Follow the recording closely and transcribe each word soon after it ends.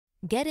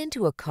Get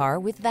into a car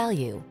with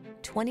value.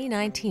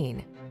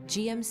 2019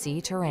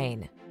 GMC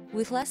Terrain.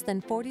 With less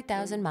than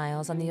 40,000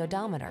 miles on the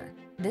odometer,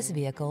 this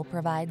vehicle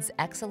provides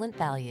excellent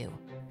value.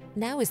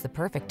 Now is the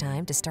perfect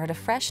time to start a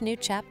fresh new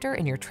chapter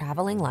in your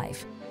traveling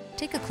life.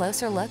 Take a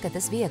closer look at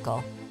this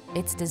vehicle.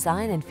 Its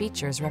design and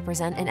features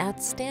represent an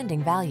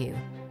outstanding value.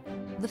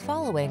 The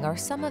following are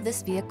some of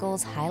this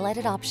vehicle's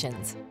highlighted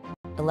options: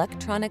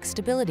 electronic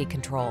stability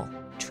control,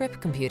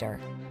 trip computer,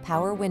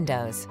 power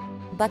windows,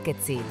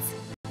 bucket seats,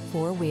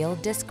 four-wheel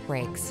disc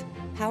brakes,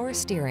 power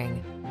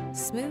steering.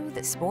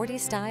 Smooth, sporty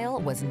style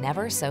was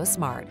never so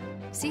smart.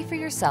 See for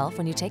yourself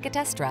when you take a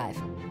test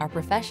drive. Our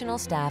professional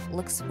staff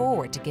looks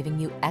forward to giving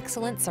you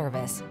excellent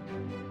service.